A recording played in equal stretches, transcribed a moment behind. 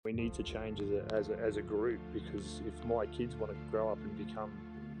we need to change as a group, because if my kids want to grow up and become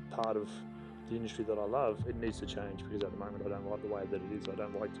part of the industry that I love, it needs to change, because at the moment I don't like the way that it is. I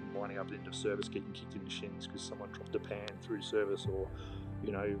don't like them winding up at the end of service getting kicked in the shins because someone dropped a pan through service, or,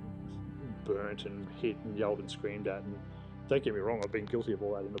 burnt and hit and yelled and screamed at. And don't get me wrong, I've been guilty of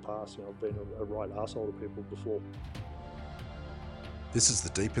all that in the past. I've been a right arsehole to people before. This is the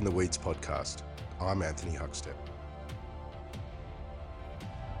Deep in the Weeds podcast. I'm Anthony Huckstep.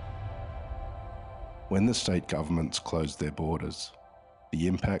 When the state governments closed their borders, the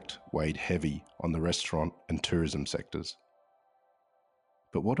impact weighed heavy on the restaurant and tourism sectors.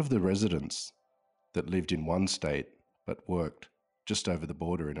 But what of the residents that lived in one state but worked just over the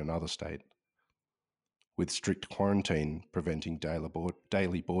border in another state, with strict quarantine preventing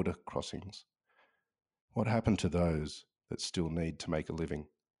daily border crossings? What happened to those that still need to make a living?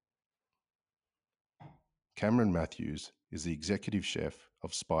 Cameron Matthews is the executive chef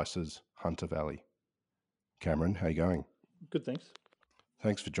of Spices Hunter Valley. Cameron, how are you going? Good, thanks.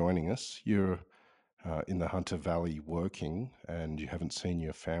 Thanks for joining us. You're in the Hunter Valley working, and you haven't seen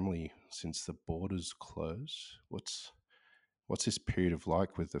your family since the borders closed. What's this period of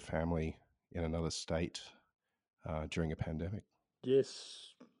like with the family in another state during a pandemic?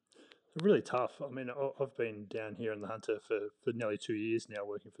 Yes, really tough. I mean, I've been down here in the Hunter for nearly 2 years now,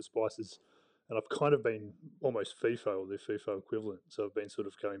 working for Spices, and I've kind of been almost FIFO, or the FIFO equivalent. So I've been sort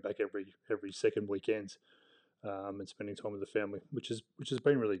of going back every second weekend, and spending time with the family, which has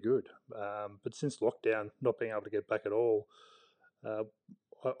been really good. But since lockdown, not being able to get back at all, uh,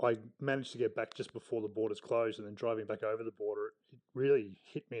 I managed to get back just before the borders closed, and then driving back over the border, it really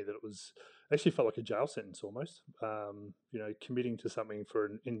hit me that it was actually felt like a jail sentence almost. Committing to something for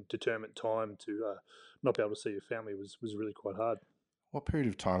an indeterminate time to not be able to see your family was really quite hard. What period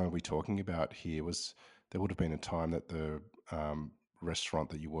of time are we talking about here? There would have been a time that the restaurant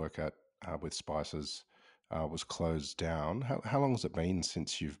that you work at with Spices was closed down. How long has it been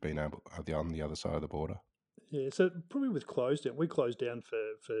since you've been able on the other side of the border? Yeah, so probably with closed down, we closed down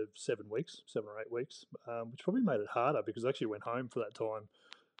for 7 weeks, 7 or 8 weeks, which probably made it harder because I actually went home for that time.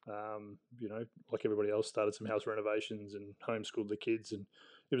 Like everybody else, started some house renovations and homeschooled the kids, and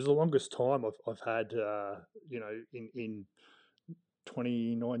it was the longest time I've had, in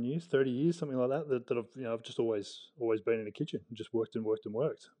 29 years, 30 years, something like that I've just always been in the kitchen and just worked and worked and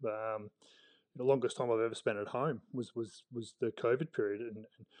worked. The longest time I've ever spent at home was the COVID period, and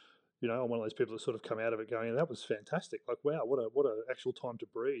I'm one of those people that sort of come out of it going, that was fantastic. Like, wow, what a actual time to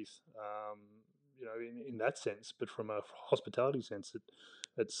breathe. In that sense, but from a hospitality sense,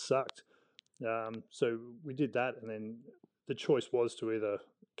 it sucked. So we did that, and then the choice was to either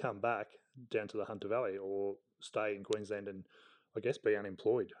come back down to the Hunter Valley or stay in Queensland and, I guess, be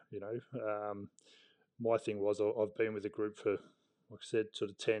unemployed. My thing was I've been with the group for, like I said,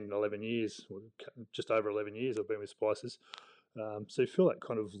 sort of 10, 11 years, or just over 11 years I've been with Spices. So you feel that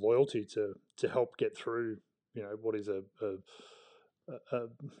kind of loyalty to help get through, what is one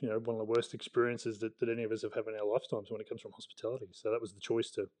of the worst experiences that any of us have had in our lifetimes when it comes from hospitality. So that was the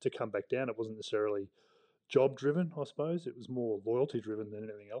choice to come back down. It wasn't necessarily job driven, I suppose. It was more loyalty driven than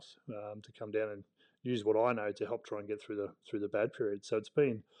anything else, to come down and use what I know to help try and get through the bad period. So it's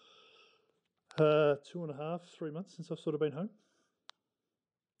been 2.5, 3 months since I've sort of been home.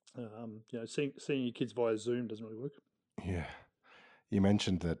 Seeing your kids via Zoom doesn't really work. Yeah. You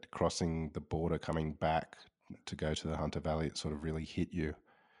mentioned that crossing the border, coming back to go to the Hunter Valley, it sort of really hit you.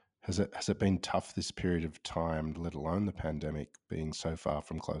 Has it been tough this period of time, let alone the pandemic, being so far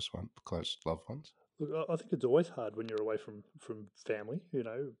from close loved ones? Look, I think it's always hard when you're away from family.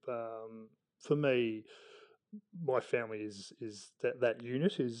 For me, my family is that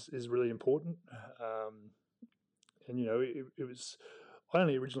unit is really important. And it was. I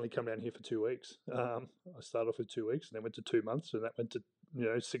only originally come down here for 2 weeks. I started off with 2 weeks, and then went to 2 months, and that went to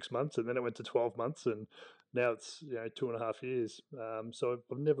 6 months, and then it went to 12 months, and now it's 2.5 years. So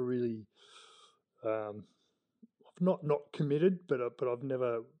I've never really, I've not committed, but I've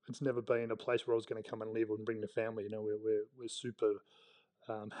never. It's never been a place where I was going to come and live and bring the family. We're super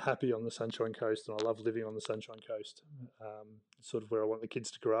happy on the Sunshine Coast, and I love living on the Sunshine Coast. It's sort of where I want the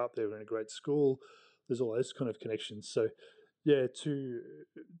kids to grow up. They're in a great school. There's all those kind of connections. So, yeah, to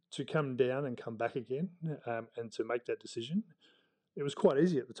come down and come back again, and to make that decision, it was quite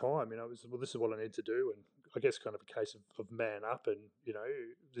easy at the time. It was, well, this is what I need to do, and I guess kind of a case of man up, and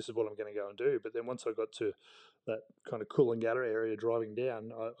this is what I'm going to go and do. But then once I got to that kind of Coolangatta area driving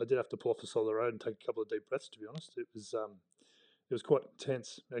down, I did have to pull off the side of the road and take a couple of deep breaths. To be honest, it was quite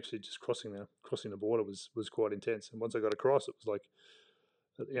intense. Actually, just crossing the border was quite intense. And once I got across, it was like,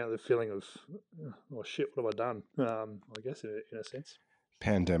 the feeling of, oh shit, what have I done? I guess in a sense.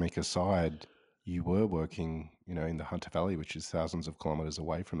 Pandemic aside, you were working, in the Hunter Valley, which is thousands of kilometers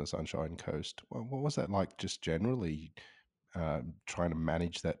away from the Sunshine Coast. What was that like just generally, trying to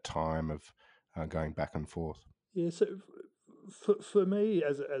manage that time of going back and forth? Yeah, so for me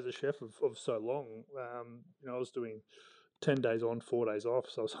as a chef of so long, I was doing 10 days on, 4 days off,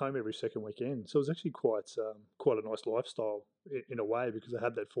 so I was home every second weekend. So it was actually quite a nice lifestyle in a way, because I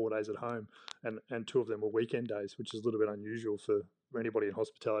had that 4 days at home, and two of them were weekend days, which is a little bit unusual for anybody in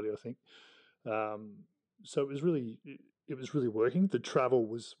hospitality, I think. Um, so it was really working. The travel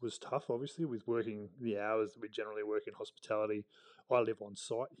was tough, obviously, with working the hours that we generally work in hospitality. I live on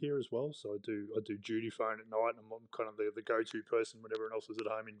site here as well, so I do duty phone at night, and I'm kind of the go to person when everyone else is at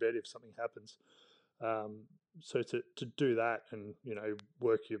home in bed if something happens. Um, so to do that, and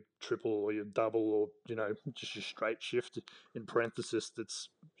work your triple or your double, or just your straight shift in parenthesis, that's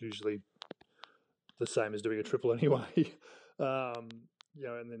usually the same as doing a triple anyway. um,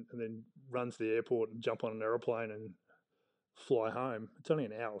 and then run to the airport and jump on an aeroplane and fly home. It's only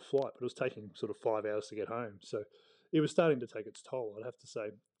an hour flight, but it was taking sort of 5 hours to get home. So it was starting to take its toll, I'd have to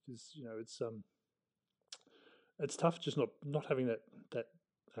say, because it's tough just not having that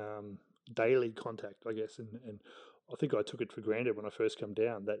daily contact, I guess, and I think I took it for granted when I first come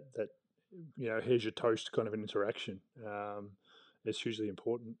down, that here's your toast kind of an interaction. It's hugely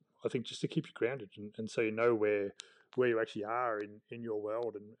important, I think, just to keep you grounded, and so you know where you actually are in your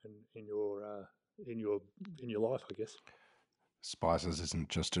world, and in your life, I guess. Spices isn't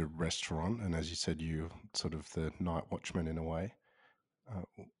just a restaurant, and as you said, you're sort of the night watchman in a way. Uh,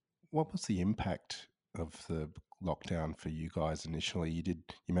 what was the impact of the lockdown for you guys initially?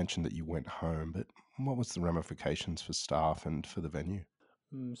 You mentioned that you went home, but what was the ramifications for staff and for the venue?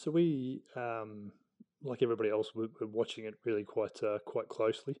 So we, like everybody else, were watching it really quite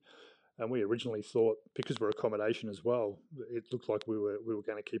closely, and we originally thought, because we're accommodation as well, it looked like we were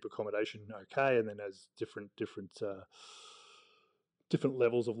going to keep accommodation okay, and then as different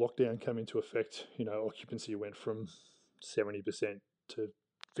levels of lockdown come into effect, occupancy went from 70% to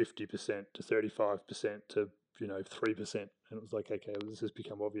 50% to 35% to 3%, and it was like, okay, well, this has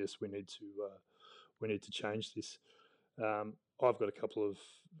become obvious. We need to change this. I've got a couple of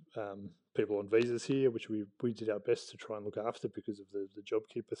people on visas here, which we did our best to try and look after because of the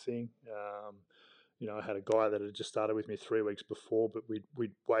JobKeeper thing. I had a guy that had just started with me 3 weeks before, but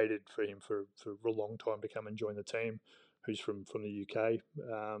we'd waited for him for a long time to come and join the team, who's from the UK.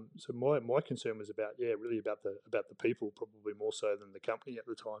 So my concern was really about the people, probably more so than the company at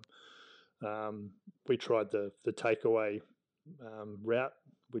the time. We tried the takeaway route,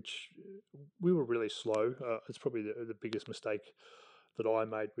 which we were really slow. It's probably the biggest mistake that I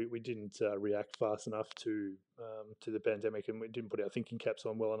made. We didn't react fast enough to the pandemic, and we didn't put our thinking caps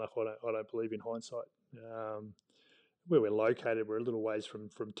on well enough. I don't believe in hindsight. Where we're located, we're a little ways from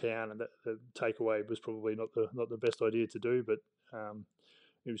town, and that the takeaway was probably not the best idea to do. But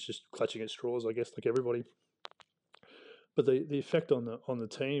it was just clutching at straws, I guess, like everybody. But the effect on the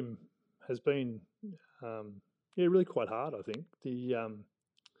team has been really quite hard. I think the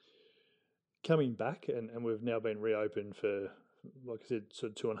coming back, and we've now been reopened for, like I said,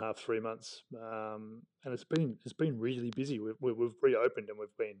 sort of 2.5, 3 months, and it's been really busy. We've reopened and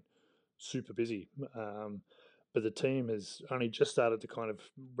we've been super busy, but the team has only just started to kind of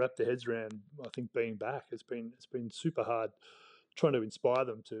wrap their heads around, I think, being back. It's been super hard trying to inspire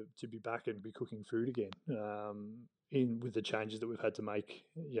them to be back and be cooking food again. In with the changes that we've had to make,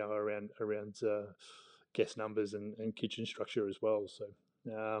 around guest numbers and kitchen structure as well. So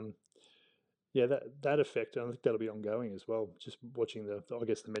that effect, I think that'll be ongoing as well. Just watching I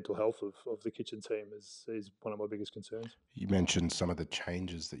guess the mental health of the kitchen team is one of my biggest concerns. You mentioned some of the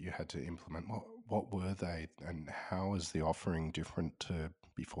changes that you had to implement. What were they, and how is the offering different to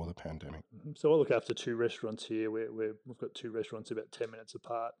before the pandemic? So I look after two restaurants here. We've got two restaurants about 10 minutes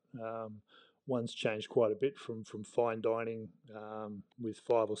apart. One's changed quite a bit from fine dining, with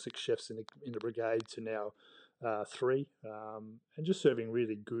 5 or 6 chefs in the brigade, to now three, and just serving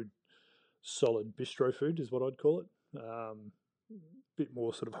really good, solid bistro food is what I'd call it. Bit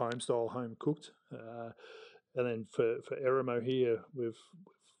more sort of home style, home cooked. And then for Eremo here,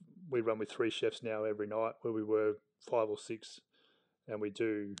 we run with 3 chefs now every night, where we were 5 or 6, and we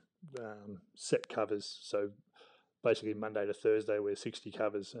do set covers. So basically Monday to Thursday we're 60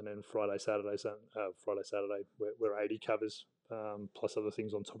 covers, and then Friday Saturday we're 80 covers, plus other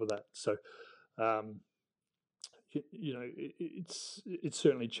things on top of that. So um, it's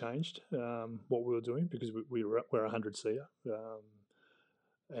certainly changed what we were doing, because we're 100-seater,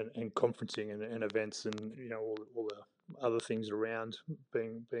 and conferencing and events, and all the other things around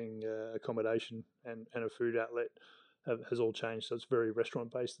being accommodation and a food outlet. has all changed. So it's very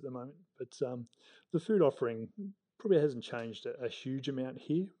restaurant based at the moment. But the food offering probably hasn't changed a huge amount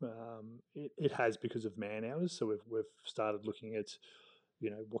here. It has because of man hours. So we've started looking at,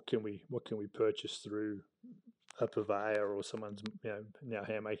 what can we purchase through a purveyor or someone's now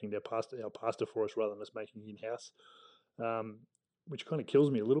hand making our pasta for us rather than us making in house. Which kind of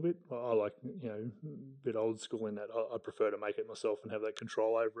kills me a little bit. I like, a bit old school in that I prefer to make it myself and have that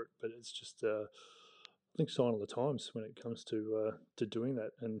control over it. But it's just, I think, sign of the times when it comes to doing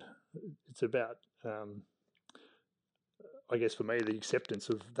that. And it's about, I guess for me, the acceptance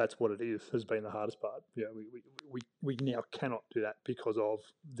of that's what it is has been the hardest part. We now cannot do that because of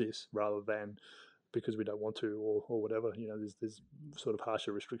this rather than because we don't want to or whatever. There's sort of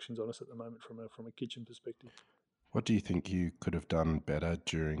harsher restrictions on us at the moment from a kitchen perspective. What do you think you could have done better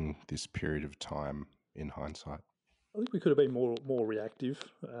during this period of time in hindsight? I think we could have been more reactive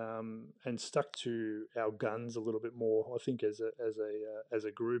and stuck to our guns a little bit more. I think as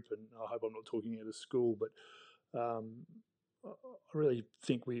a group, and I hope I'm not talking out of school, but I really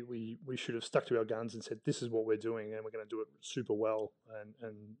think we should have stuck to our guns and said this is what we're doing and we're going to do it super well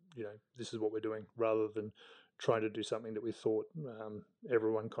and this is what we're doing rather than trying to do something that we thought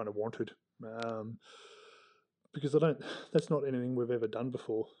everyone kind of wanted. Because that's not anything we've ever done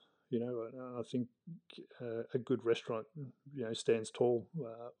before. I think a good restaurant, stands tall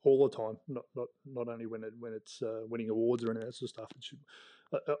all the time. Not only when it's winning awards or any of that sort of stuff. It should,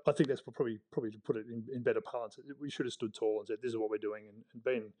 I think that's probably to put it in better parts. We should have stood tall and said, "This is what we're doing," and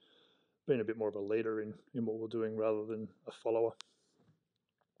been a bit more of a leader in what we're doing rather than a follower.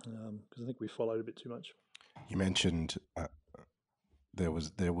 Because I think we followed a bit too much. You mentioned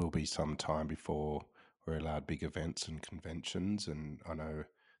there will be some time before we're allowed big events and conventions, and I know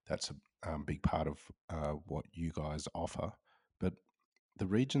that's a big part of what you guys offer. But the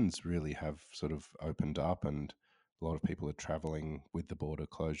regions really have sort of opened up, and a lot of people are travelling with the border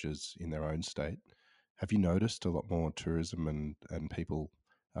closures in their own state. Have you noticed a lot more tourism and people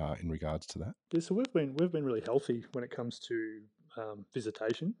in regards to that? Yeah, so we've been really healthy when it comes to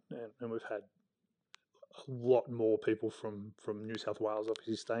visitation, and we've had a lot more people from New South Wales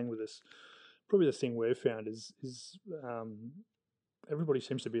obviously staying with us. Probably the thing we've found is everybody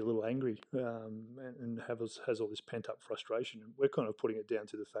seems to be a little angry and has all this pent up frustration. And we're kind of putting it down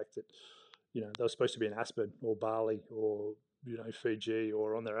to the fact that they were supposed to be in Aspen or Bali or Fiji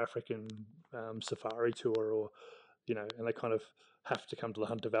or on their African safari tour or and they kind of have to come to the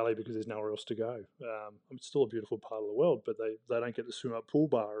Hunter Valley because there's nowhere else to go. It's still a beautiful part of the world, but they don't get to swim up Pool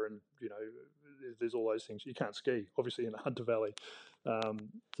Bar and there's all those things. You can't ski, obviously, in the Hunter Valley. So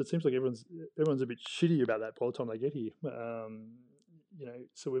it seems like everyone's a bit shitty about that by the time they get here.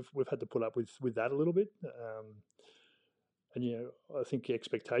 So we've had to put up with that a little bit. And I think the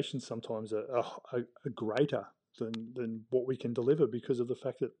expectations sometimes are greater than what we can deliver because of the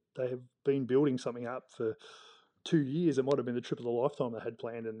fact that they have been building something up for 2 years. It might have been the trip of a lifetime they had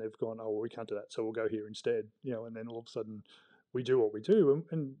planned, and they've gone, "Oh, well, we can't do that, so we'll go here instead." And then all of a sudden, we do what we do,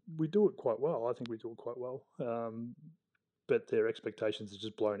 and we do it quite well. I think we do it quite well. But their expectations are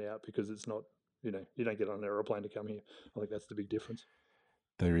just blown out because it's not. You don't get on an aeroplane to come here. I think that's the big difference.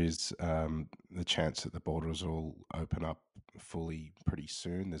 There is the chance that the borders will open up fully pretty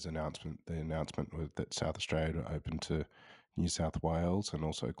soon. There's the announcement that South Australia will open to New South Wales and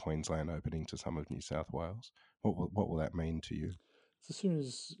also Queensland opening to some of New South Wales. What will that mean to you? So as soon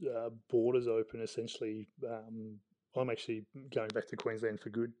as borders open, essentially, I'm actually going back to Queensland for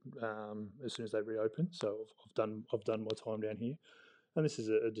good as soon as they reopen. So I've done my time down here, and this is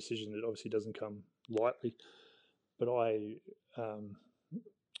a decision that obviously doesn't come lightly. But I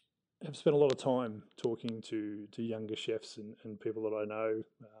have spent a lot of time talking to younger chefs and people that I know,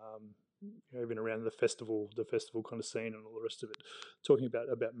 even around the festival kind of scene and all the rest of it, talking about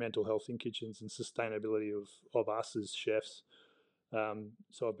mental health in kitchens and sustainability of us as chefs.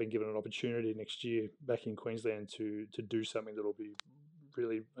 So I've been given an opportunity next year back in Queensland to do something that will be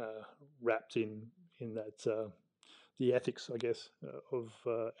really wrapped in that the ethics, I guess, of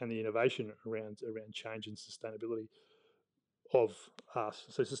and the innovation around change and sustainability of us.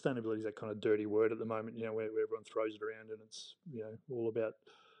 So sustainability is that kind of dirty word at the moment, where everyone throws it around, and it's all about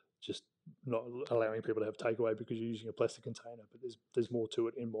just not allowing people to have takeaway because you're using a plastic container. But there's more to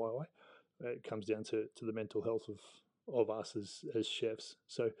it in my eye. It comes down to the mental health of us as chefs.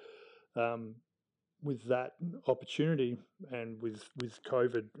 So with that opportunity and with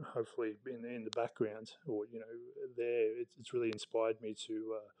COVID hopefully in the background, or it's really inspired me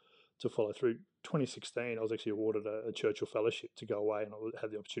to follow through. 2016, I was actually awarded a Churchill Fellowship to go away, and I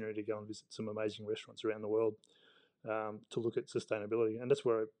had the opportunity to go and visit some amazing restaurants around the world to look at sustainability. And that's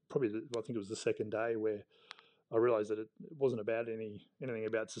where I think it was the second day where I realised that it wasn't about anything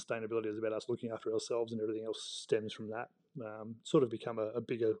about sustainability. It was about us looking after ourselves, and everything else stems from that. Sort of become a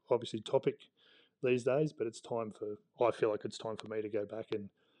bigger, obviously, topic these days. But it's time for. I feel like it's time for me to go back and,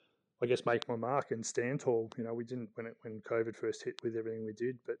 I guess, make my mark and stand tall. We didn't when COVID first hit with everything we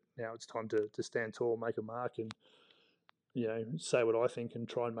did, but now it's time to stand tall, make a mark, and say what I think and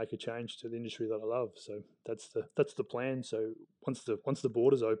try and make a change to the industry that I love. So that's the plan. So once the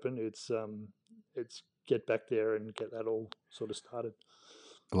borders open, it's get back there and get that all sort of started.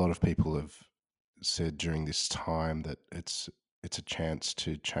 A lot of people have said during this time that it's a chance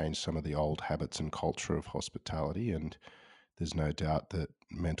to change some of the old habits and culture of hospitality, and there's no doubt that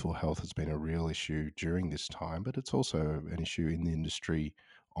mental health has been a real issue during this time, but it's also an issue in the industry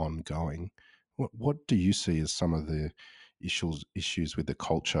ongoing. What do you see as some of the issues with the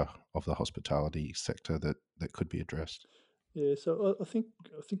culture of the hospitality sector that could be addressed? Yeah, so I think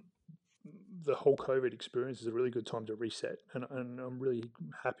the whole COVID experience is a really good time to reset, and I'm really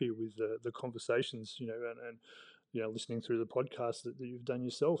happy with the conversations, and listening through the podcast that you've done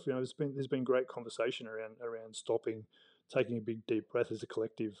yourself. There's been great conversation around stopping, taking a big deep breath as a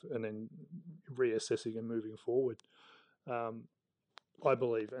collective, and then reassessing and moving forward. Um, I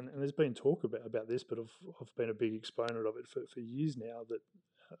believe, and there's been talk about this, but I've been a big exponent of it for years now, that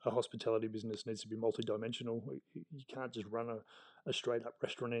a hospitality business needs to be multidimensional. You can't just run a straight up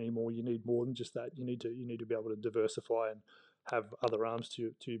restaurant anymore. You need more than just that. You need to be able to diversify and have other arms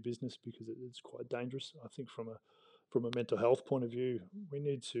to your business, because it's quite dangerous. I think from a mental health point of view, we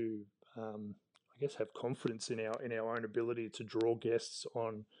need to, I guess, have confidence in our own ability to draw guests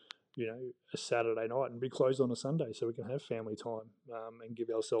on, a Saturday night and be closed on a Sunday, so we can have family time, and give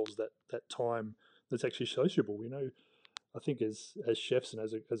ourselves that time that's actually sociable. I think as chefs and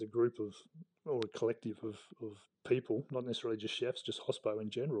as a group of, or a collective of people, not necessarily just chefs, just hospo in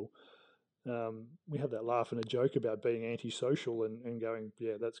general, we have that laugh and a joke about being antisocial and going,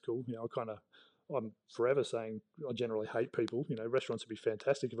 yeah, that's cool. I'm forever saying I generally hate people. Restaurants would be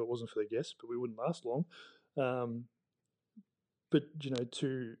fantastic if it wasn't for the guests, but we wouldn't last long. Um, but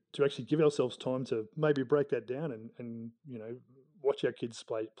to actually give ourselves time to maybe break that down and watch our kids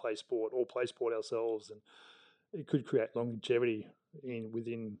play sport or play sport ourselves, and it could create longevity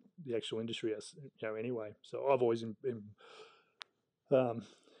within the actual industry, as anyway. So I've always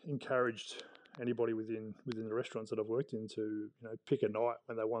encouraged anybody within the restaurants that I've worked in to pick a night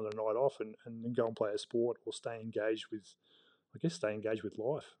when they want a night off, and then go and play a sport or stay engaged with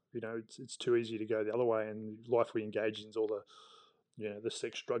life. It's too easy to go the other way, and life we engage in is all the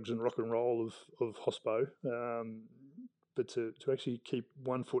sex, drugs, and rock and roll of hospo. But to actually keep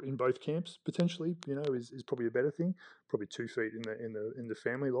one foot in both camps potentially, is probably a better thing. Probably 2 feet in the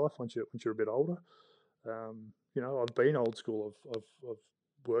family life once you're a bit older. I've been old school. I've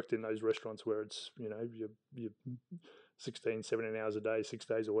worked in those restaurants where it's you 16, 17 hours a day, 6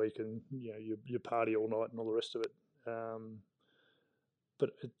 days a week, and you party all night and all the rest of it.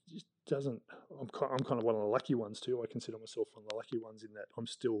 But it just doesn't. I'm kind of one of the lucky ones too. I consider myself one of the lucky ones in that I'm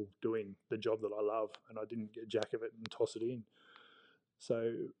still doing the job that I love, and I didn't get jack of it and toss it in.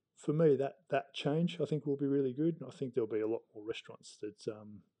 So for me, that change I think will be really good. I think there'll be a lot more restaurants that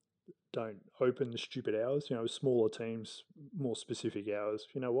don't open the stupid hours. Smaller teams, more specific hours.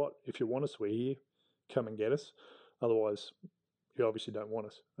 You know what? If you want us, we're here. Come and get us. Otherwise, you obviously don't want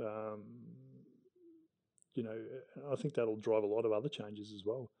us. I think that'll drive a lot of other changes as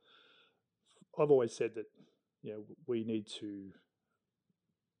well. I've always said that, we need to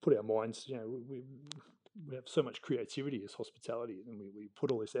put our minds, we have so much creativity as hospitality, and we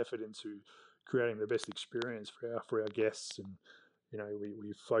put all this effort into creating the best experience for our guests, and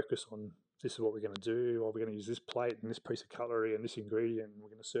we focus on, this is what we're going to do, or we're going to use this plate and this piece of cutlery and this ingredient, and we're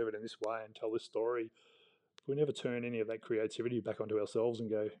going to serve it in this way and tell this story. If we never turn any of that creativity back onto ourselves and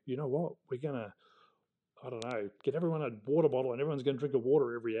go, you know what, we're going to, I don't know, get everyone a water bottle and everyone's going to drink a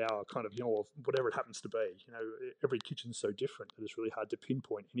water every hour, kind of, or whatever it happens to be. Every kitchen's so different that it's really hard to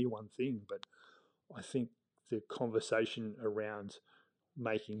pinpoint any one thing. But I think the conversation around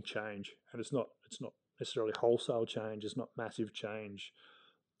making change, and it's not necessarily wholesale change, it's not massive change.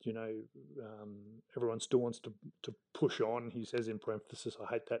 You know, Everyone still wants to push on. He says in parenthesis, I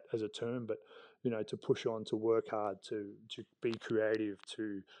hate that as a term, but to push on, to work hard, to be creative,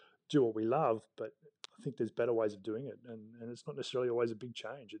 to do what we love. But I think there's better ways of doing it, and it's not necessarily always a big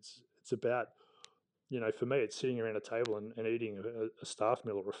change. It's about, for me, it's sitting around a table and eating a staff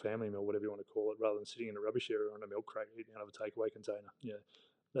meal or a family meal, whatever you want to call it, rather than sitting in a rubbish area on a milk crate eating out of a takeaway container.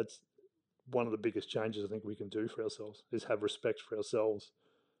 That's one of the biggest changes I think we can do for ourselves, is have respect for ourselves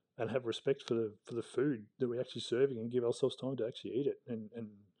and have respect for the food that we're actually serving, and give ourselves time to actually eat it. And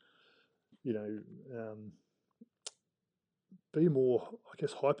you know, um, be more, I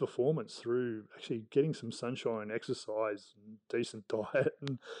guess, high performance through actually getting some sunshine, exercise, and decent diet,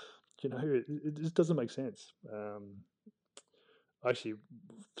 and it just doesn't make sense. Actually,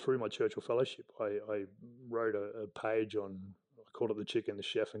 through my Churchill Fellowship, I wrote a page on, I called it The Chicken, the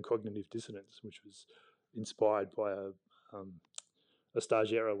Chef, and Cognitive Dissonance, which was inspired by a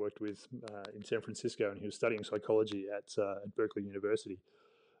stagiaire I worked with in San Francisco, and he was studying psychology at Berkeley University,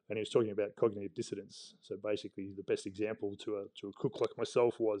 and he was talking about cognitive dissonance. So basically, the best example to a cook like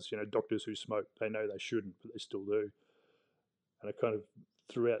myself was, doctors who smoke, they know they shouldn't, but they still do. And I kind of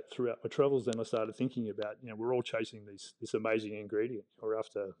throughout my travels, then I started thinking about, we're all chasing this amazing ingredient. We're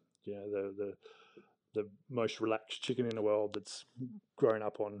after, the most relaxed chicken in the world that's grown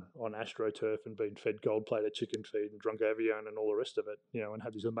up on AstroTurf and been fed gold-plated chicken feed and drunk Avion and all the rest of it, and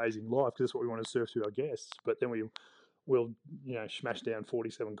had this amazing life because that's what we want to serve to our guests. But then we'll smash down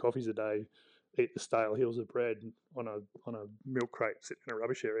 47 coffees a day, eat the stale hills of bread on a milk crate sitting in a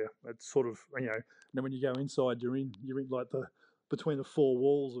rubbish area. It's sort of, and then when you go inside, you're in like the between the four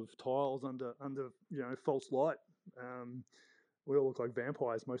walls of tiles under false light. We all look like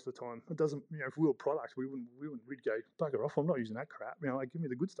vampires most of the time. It doesn't, if we were product, we'd go, bugger off, I'm not using that crap. Like, give me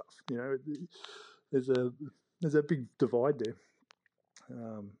the good stuff. There's a big divide there.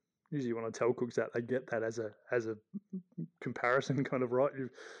 Usually when I tell cooks that, they get that as a comparison kind of, right.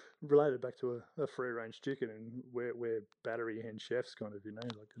 You've related back to a free range chicken, and we're battery hand chefs kind of,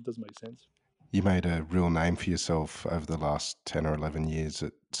 like, it doesn't make sense. You made a real name for yourself over the last 10 or 11 years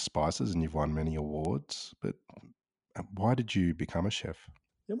at Spices, and you've won many awards. But why did you become a chef?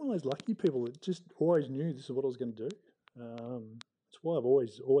 I'm one of those lucky people that just always knew this is what I was going to do. That's why I've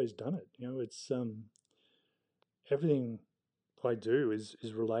always done it. It's everything I do is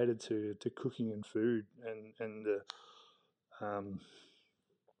related to cooking and food, and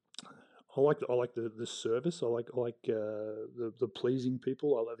I like the service. I like the pleasing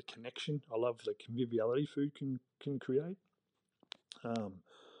people. I love the connection. I love the conviviality food can create.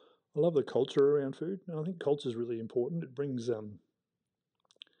 I love the culture around food, and I think culture is really important. It brings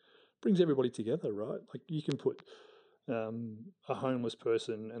everybody together, right? Like, you can put a homeless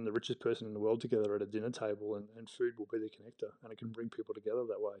person and the richest person in the world together at a dinner table, and food will be the connector, and it can bring people together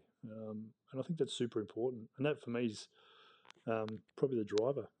that way. And I think that's super important, and that for me is probably the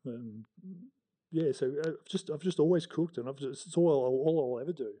driver. So I've just always cooked, and it's all I'll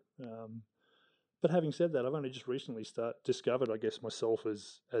ever do. But having said that, I've only just recently discovered, I guess, myself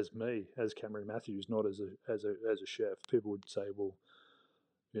as me, as Cameron Matthews, not as a chef. People would say, well,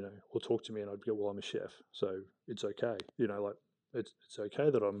 or talk to me, and I'd go, well, I'm a chef, so it's okay. Like, it's okay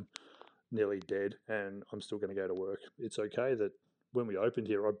that I'm nearly dead and I'm still going to go to work. It's okay that when we opened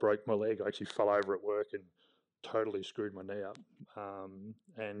here, I broke my leg. I actually fell over at work and totally screwed my knee up,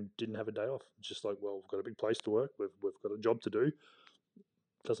 and didn't have a day off. It's just like, well, we've got a big place to work. We've got a job to do.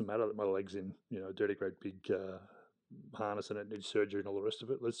 It doesn't matter that my leg's in, a dirty, great big harness and it needs surgery and all the rest of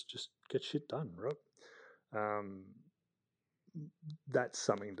it. Let's just get shit done, right? That's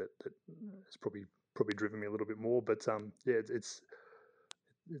something that has probably driven me a little bit more. But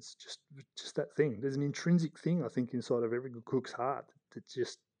it's just that thing. There's an intrinsic thing, I think, inside of every good cook's heart that it's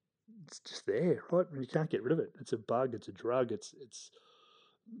just there, right? And you can't get rid of it. It's a bug. It's a drug. It's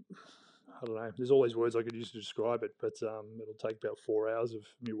I don't know. There's all these words I could use to describe it, but it'll take about 4 hours of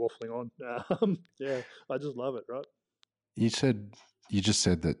me waffling on. Yeah, I just love it, right? You just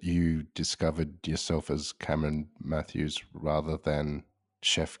said that you discovered yourself as Cameron Matthews rather than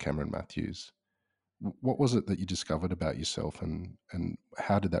Chef Cameron Matthews. What was it that you discovered about yourself, and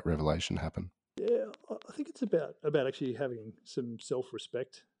how did that revelation happen? Yeah, I think it's about actually having some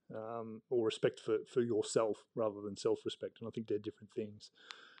self-respect, or respect for yourself rather than self-respect, and I think they're different things.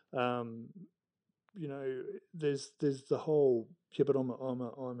 Um, there's the whole, yeah, but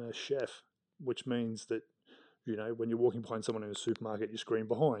I'm a chef, which means that, when you're walking behind someone in a supermarket, you scream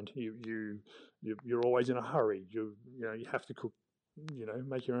behind. You're always in a hurry. You have to cook.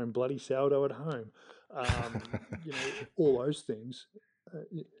 Make your own bloody sourdough at home. All those things.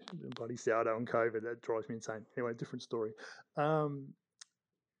 Bloody sourdough and COVID, that drives me insane. Anyway, different story.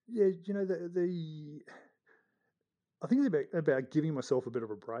 Yeah, I think it's about giving myself a bit of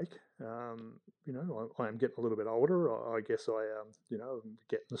a break. I am getting a little bit older. I guess I'm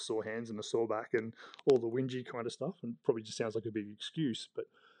getting the sore hands and the sore back and all the whingy kind of stuff, and probably just sounds like a big excuse, but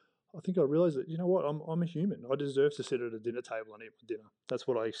I think I realised that, what, I'm a human. I deserve to sit at a dinner table and eat my dinner. That's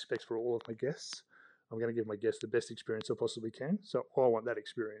what I expect for all of my guests. I'm going to give my guests the best experience I possibly can, so I want that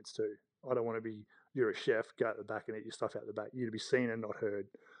experience too. I don't want to be, you're a chef, go out the back and eat your stuff out the back. You to be seen and not heard.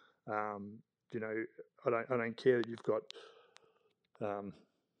 I don't care that you've got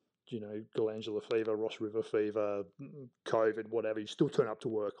glandular fever, Ross River fever, COVID, whatever. You still turn up to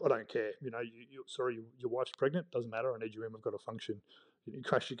work. I don't care. Sorry, your wife's pregnant. Doesn't matter. I need you in. We've got to function. You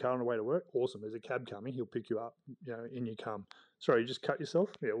crash your car on the way to work. Awesome. There's a cab coming. He'll pick you up. In you come. Sorry, you just cut yourself.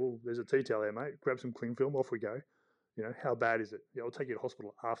 Yeah. Well, there's a tea towel there, mate. Grab some cling film. Off we go. How bad is it? Yeah, I'll take you to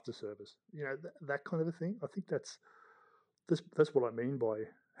hospital after service. That kind of a thing. I think that's what I mean by,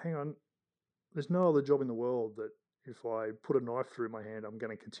 hang on, there's no other job in the world that if I put a knife through my hand, I'm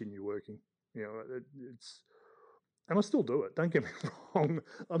going to continue working. And I still do it. Don't get me wrong.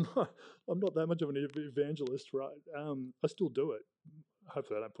 I'm not that much of an evangelist, right? I still do it.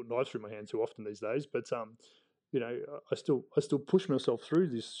 Hopefully, I don't put knives through my hand too often these days. But I still push myself through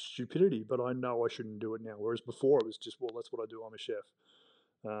this stupidity. But I know I shouldn't do it now. Whereas before, it was just, well, that's what I do. I'm a chef,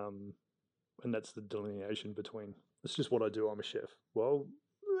 and that's the delineation between, it's just what I do. I'm a chef. Well,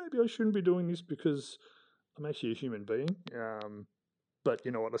 maybe I shouldn't be doing this because I'm actually a human being. But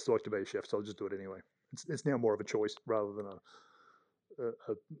you know what? I still like to be a chef, so I'll just do it anyway. It's now more of a choice rather than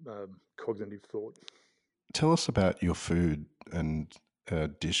a cognitive thought. Tell us about your food and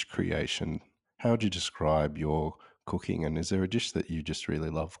dish creation. How would you describe your cooking, and is there a dish that you just really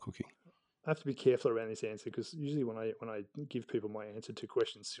love cooking? I have to be careful around this answer because usually when I give people my answer to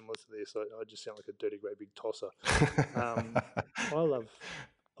questions similar to this, I just sound like a dirty great big tosser.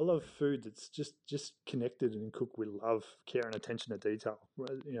 I love food that's just connected and cooked with love, care, and attention to detail.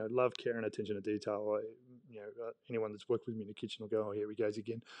 Love, care, and attention to detail. Anyone that's worked with me in the kitchen will go, "Oh, here he goes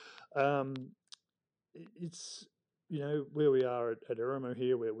again." It's where we are at Eremo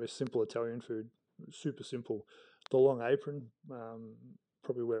here, where we're simple Italian food, super simple. The Long Apron,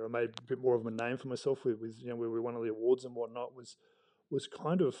 probably where I made a bit more of a name for myself with where we won all the awards and whatnot, was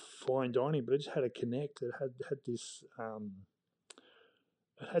kind of fine dining, but it just had a connect. It had this.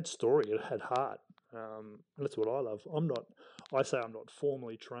 It had story. It had heart. And that's what I love. I say I'm not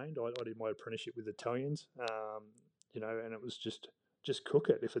formally trained. I did my apprenticeship with Italians, and it was just cook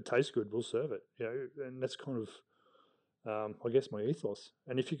it. If it tastes good, we'll serve it. And that's kind of, I guess, my ethos.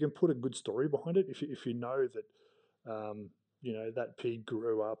 And if you can put a good story behind it, if you know that, that pig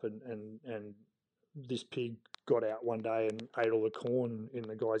grew up and this pig got out one day and ate all the corn in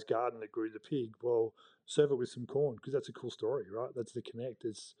the guy's garden that grew the pig, well, serve it with some corn because that's a cool story, right? That's the connect.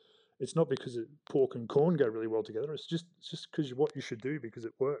 It's not because pork and corn go really well together. It's just because what you should do because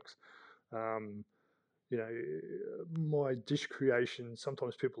it works. My dish creation,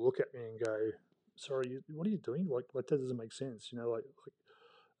 sometimes people look at me and go, sorry, what are you doing? Like that doesn't make sense.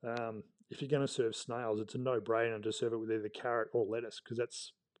 If you're going to serve snails, it's a no-brainer to serve it with either carrot or lettuce because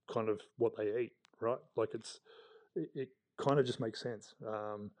that's kind of what they eat, right? Like it kind of just makes sense.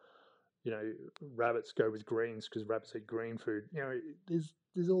 Rabbits go with greens because rabbits eat green food. There's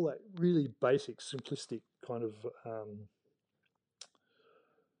all that really basic, simplistic kind of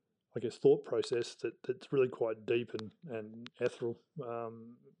I guess thought process that's really quite deep and ethereal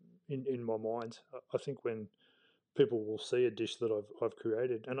in my mind. I think when people will see a dish that I've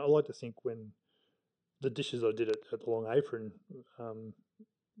created, and I like to think when the dishes I did at the Long Apron, I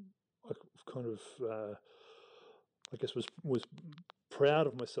kind of I guess was proud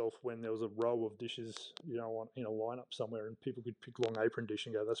of myself when there was a row of dishes, in a lineup somewhere, and people could pick Long Apron dish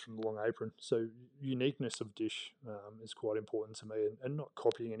and go, "That's from the Long Apron." So uniqueness of dish is quite important to me, and not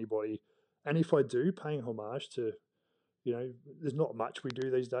copying anybody. And if I do, paying homage to, there's not much we do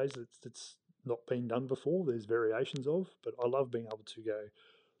these days that's not been done before. There's variations of, but I love being able to go,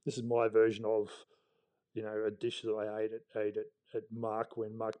 this is my version of, a dish that I ate at Mark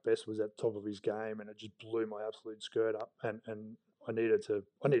when Mark Best was at the top of his game, and it just blew my absolute skirt up. And I needed to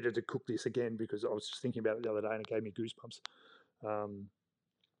cook this again because I was just thinking about it the other day and it gave me goosebumps.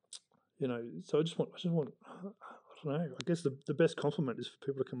 So I just want, I don't know. I guess the best compliment is for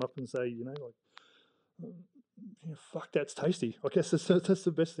people to come up and say, fuck, that's tasty. I guess that's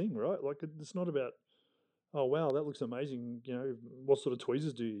the best thing, right? Like it's not about, oh wow, that looks amazing. What sort of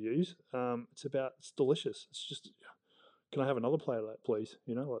tweezers do you use? It's about, it's delicious. It's just, can I have another plate of that, please?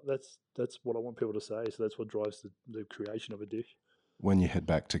 That's what I want people to say. So that's what drives the creation of a dish. When you head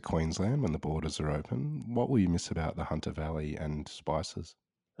back to Queensland when the borders are open, what will you miss about the Hunter Valley and Spices?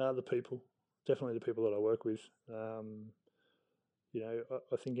 The people, definitely the people that I work with. I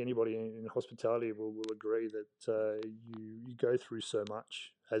think anybody in hospitality will agree that you go through so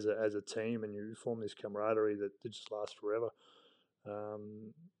much as a team, and you form this camaraderie that just lasts forever.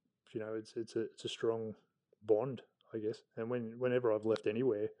 It's a strong bond, I guess. And whenever I've left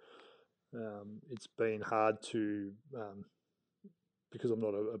anywhere, it's been hard to because I'm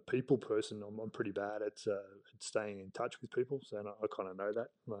not a people person. I'm pretty bad at staying in touch with people, so I kind of know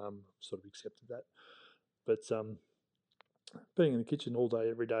that. Sort of accepted that, but being in the kitchen all day,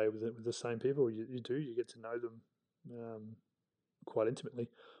 every day with the same people, you get to know them quite intimately.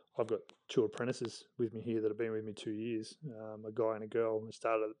 I've got two apprentices with me here that have been with me 2 years, a guy and a girl, and they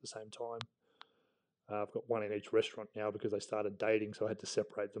started at the same time. I've got one in each restaurant now because they started dating, so I had to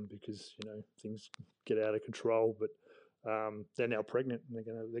separate them because things get out of control. But they're now pregnant and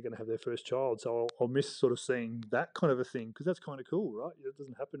they're gonna have their first child. So I'll miss sort of seeing that kind of a thing because that's kind of cool, right? It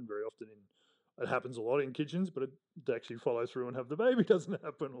doesn't happen very often It happens a lot in kitchens, but it to actually follow through and have the baby doesn't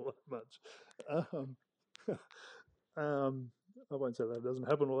happen all that much. Um, I won't say that it doesn't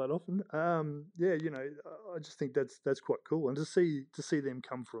happen all that often. Yeah, I just think that's quite cool, and to see them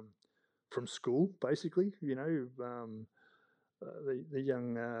come from school, basically. The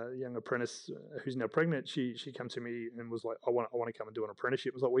young apprentice who's now pregnant, she came to me and was like, I want to come and do an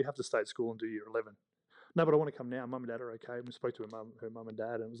apprenticeship. I was like, we have to stay at school and do year 11. No, but I want to come now. Mum and dad are okay. We spoke to her mum and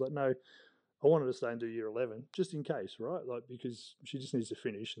dad, and it was like, no, I wanted to stay and do year 11 just in case, right? Like because she just needs to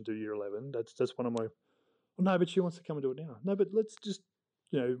finish and do year 11. That's one of my. Well, no, but she wants to come and do it now. No, but let's just,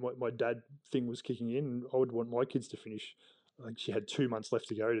 my dad thing was kicking in. I would want my kids to finish. I think she had 2 months left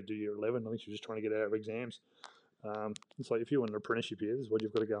to go to do year 11. I think she was just trying to get out of exams. It's like if you want an apprenticeship here, this is what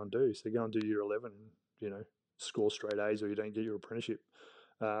you've got to go and do. So go and do year 11 and, score straight A's or you don't get your apprenticeship.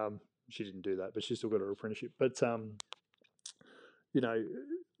 Um, she didn't do that, but she still got her apprenticeship. But, you know,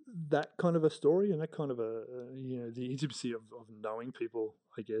 that kind of a story and that kind of the intimacy of knowing people,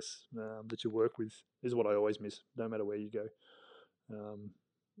 I guess, that you work with is what I always miss, no matter where you go.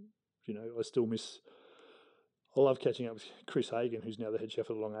 I still miss. I love catching up with Chris Hagen, who's now the head chef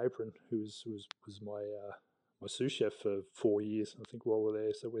at the Long Apron, who was my sous chef for 4 years, I think, while we're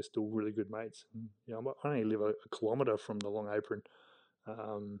there. So we're still really good mates. And, I only live a kilometre from the Long Apron,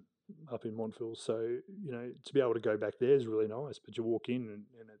 up in Montville. So to be able to go back there is really nice. But you walk in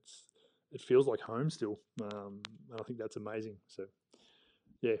and it feels like home still. And I think that's amazing. So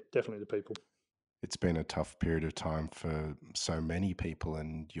yeah, definitely the people. It's been a tough period of time for so many people,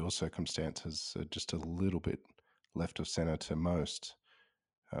 and your circumstances are just a little bit left of centre to most.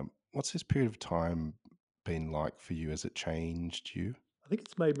 What's this period of time been like for you? Has it changed you? I think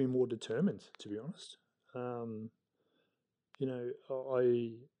it's made me more determined, to be honest.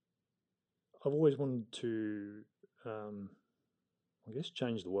 I've always wanted to, I guess,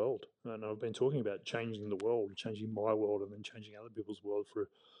 change the world, and I've been talking about changing the world, changing my world, and then changing other people's world for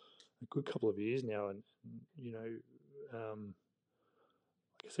a good couple of years now. And like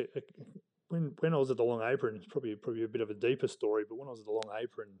I said, when I was at the Long Apron, it's probably a bit of a deeper story. But when I was at the Long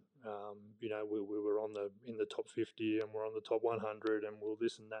Apron, we were in the top 50, and we're on the top 100, and we're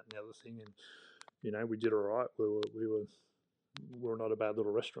this and that and the other thing, and we did all right. We were not a bad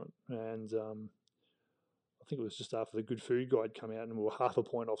little restaurant, and I think it was just after the Good Food Guide come out, and we were half a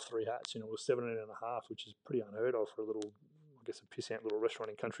point off 3 hats. It was 17.5, which is pretty unheard of for a little, I guess, a pissant little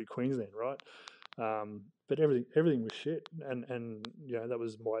restaurant in country Queensland, right? But everything was shit, and that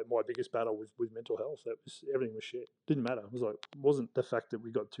was my biggest battle with mental health. That was everything was shit. Didn't matter. It wasn't the fact that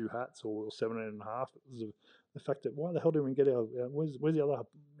we got 2 hats or we were 17.5. It was the fact that why the hell didn't we get our where's the other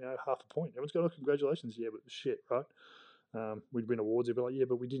half a point? Everyone's going, oh, congratulations, yeah, but it was shit, right? We'd win awards. They'd be like, yeah,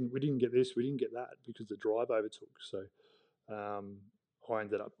 but we didn't get this, we didn't get that because the drive overtook. So I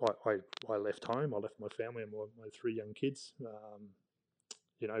ended up I left home. I left my family and my 3 young kids.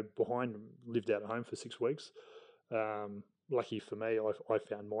 Behind, lived out at home for 6 weeks. Lucky for me, I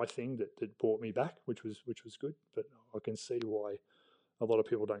found my thing that brought me back, which was good. But I can see why a lot of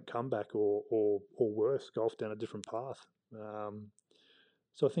people don't come back or worse, go off down a different path.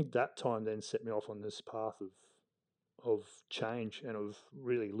 So I think that time then set me off on this path of change and of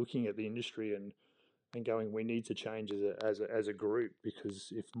really looking at the industry and going, we need to change as a group,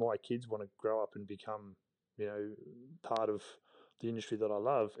 because if my kids want to grow up and become part of the industry that I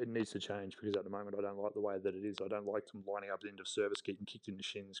love, it needs to change, because at the moment I don't like the way that it is. I don't like them lining up at the end of service getting kicked in the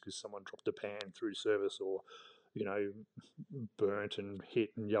shins because someone dropped a pan through service or burnt and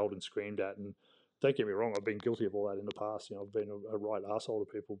hit and yelled and screamed at. And don't get me wrong, I've been guilty of all that in the past. I've been a right arsehole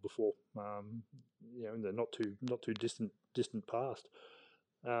to people before, in the not too distant past.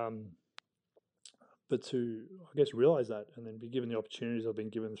 But to, I guess, realize that and then be given the opportunities I've been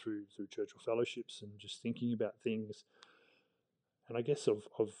given through Churchill fellowships and just thinking about things. And I guess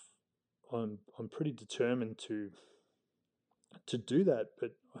I'm pretty determined to do that.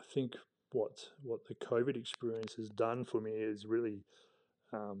 But I think what the COVID experience has done for me is really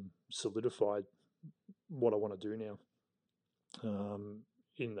solidified what I want to do now.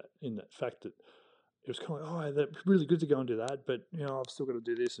 In that fact that it was kind of like, oh, that's really good to go and do that, but I've still got to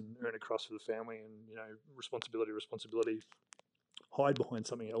do this and earn a crust for the family, and responsibility. Hide behind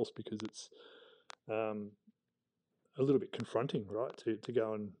something else because it's a little bit confronting, right? To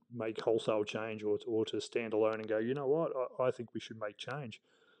go and make wholesale change, or to stand alone and go, you know what, I think we should make change.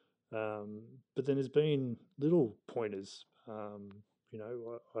 But then there's been little pointers. I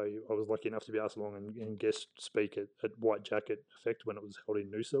was lucky enough to be asked along and guest speak at White Jacket Effect when it was held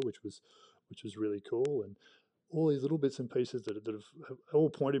in Noosa, which was really cool. And all these little bits and pieces that have all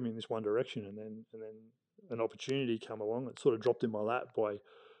pointed me in this one direction, and then an opportunity come along. It sort of dropped in my lap by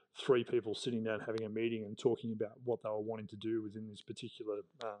three people sitting down having a meeting and talking about what they were wanting to do within this particular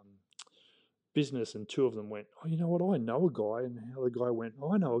business, and two of them went, oh, you know what, I know a guy, and the other guy went,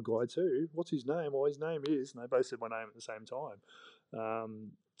 I know a guy too. What's his name? Well, his name is, and they both said my name at the same time.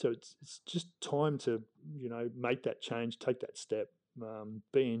 So it's just time to make that change, take that step,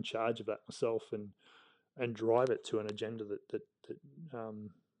 be in charge of that myself, and drive it to an agenda that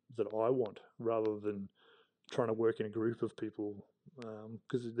I want, rather than trying to work in a group of people,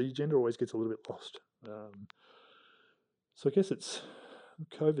 because the agenda always gets a little bit lost. So I guess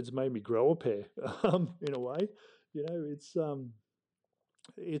COVID's made me grow a pair, in a way.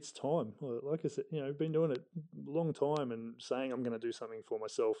 It's time. Like I said, I've been doing it a long time and saying I'm going to do something for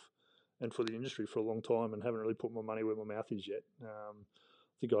myself and for the industry for a long time, and haven't really put my money where my mouth is yet. I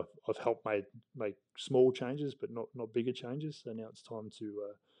think I've helped make small changes, but not bigger changes. So now it's time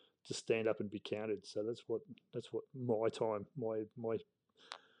to stand up and be counted. So that's what my time, my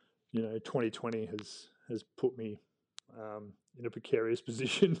 2020 has put me in a precarious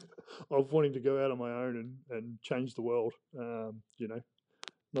position of wanting to go out on my own and change the world.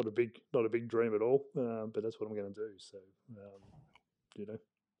 Not a big dream at all, but that's what I'm going to do. So,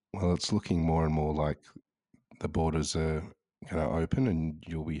 Well, it's looking more and more like the borders are going to open, and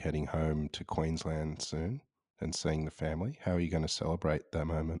you'll be heading home to Queensland soon and seeing the family. How are you going to celebrate that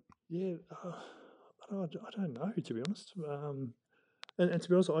moment? Yeah, I don't know, to be honest. And to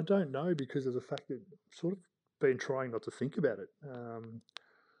be honest, I don't know, because of the fact that I've sort of been trying not to think about it.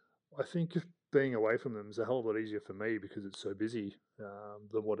 I think being away from them is a hell of a lot easier for me because it's so busy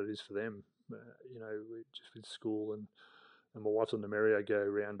than what it is for them. Just with school and my wife's on the merry-go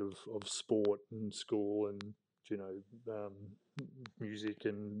round of sport and school and music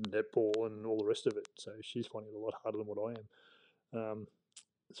and netball and all the rest of it. So she's finding it a lot harder than what I am.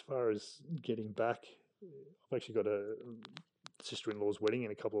 As far as getting back, I've actually got a sister-in-law's wedding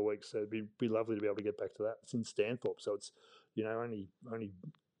in a couple of weeks, so it'd be lovely to be able to get back to that. It's in Stanthorpe, so it's only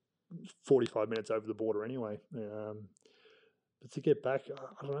 45 minutes over the border anyway. But to get back,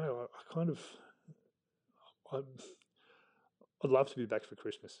 I don't know. I'd love to be back for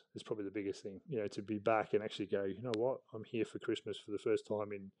Christmas. It's probably the biggest thing, to be back and actually go, you know what, I'm here for Christmas for the first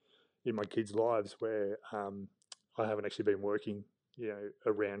time in my kids' lives, where I haven't actually been working,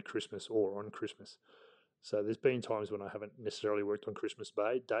 around Christmas or on Christmas. So there's been times when I haven't necessarily worked on Christmas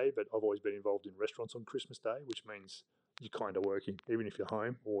Day, but I've always been involved in restaurants on Christmas Day, which means you're kind of working, even if you're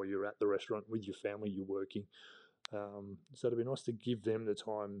home or you're at the restaurant with your family, you're working. So it'd be nice to give them the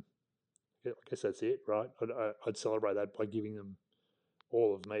time. I guess that's it, right? I'd celebrate that by giving them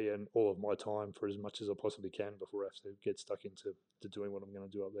all of me and all of my time for as much as I possibly can before I have to get stuck into doing what I'm going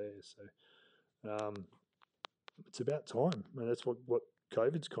to do up there. So it's about time, and that's what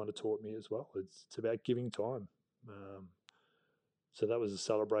COVID's kind of taught me as well. It's about giving time. So that was a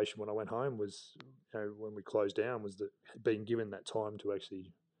celebration when I went home, was when we closed down, was that being given that time to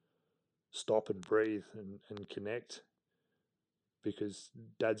actually stop and breathe and connect, because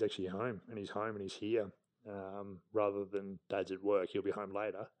Dad's actually home, and he's here, rather than Dad's at work, he'll be home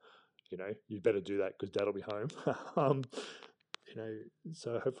later. You better do that because Dad will be home.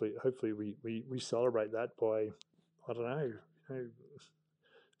 So hopefully we celebrate that by, I don't know,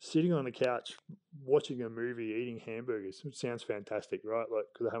 sitting on the couch, watching a movie, eating hamburgers. It sounds fantastic, right? Like,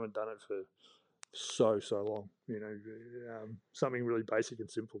 because I haven't done it for so long. Something really basic and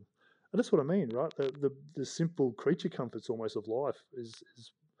simple. And that's what I mean, right? The simple creature comforts almost of life is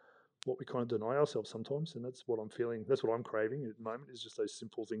what we kind of deny ourselves sometimes, and that's what I'm feeling. That's what I'm craving at the moment, is just those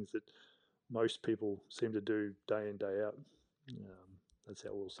simple things that most people seem to do day in, day out. That's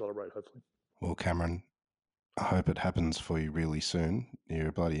how we'll celebrate, hopefully. Well, Cameron, I hope it happens for you really soon. You're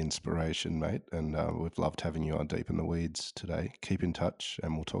a bloody inspiration, mate, and we've loved having you on Deep in the Weeds today. Keep in touch,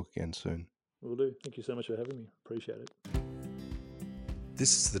 and we'll talk again soon. Will do. Thank you so much for having me. Appreciate it.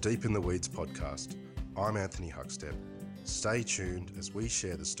 This is the Deep in the Weeds podcast. I'm Anthony Huckstep. Stay tuned as we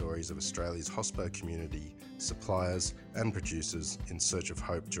share the stories of Australia's hospo community, suppliers and producers in search of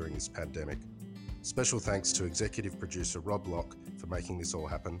hope during this pandemic. Special thanks to executive producer Rob Locke for making this all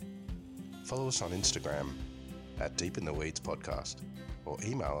happen. Follow us on Instagram at Deep in the Weeds Podcast, or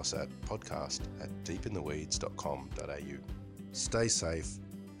email us at podcast@deepintheweeds.com.au. Stay safe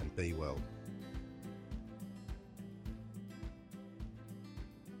and be well.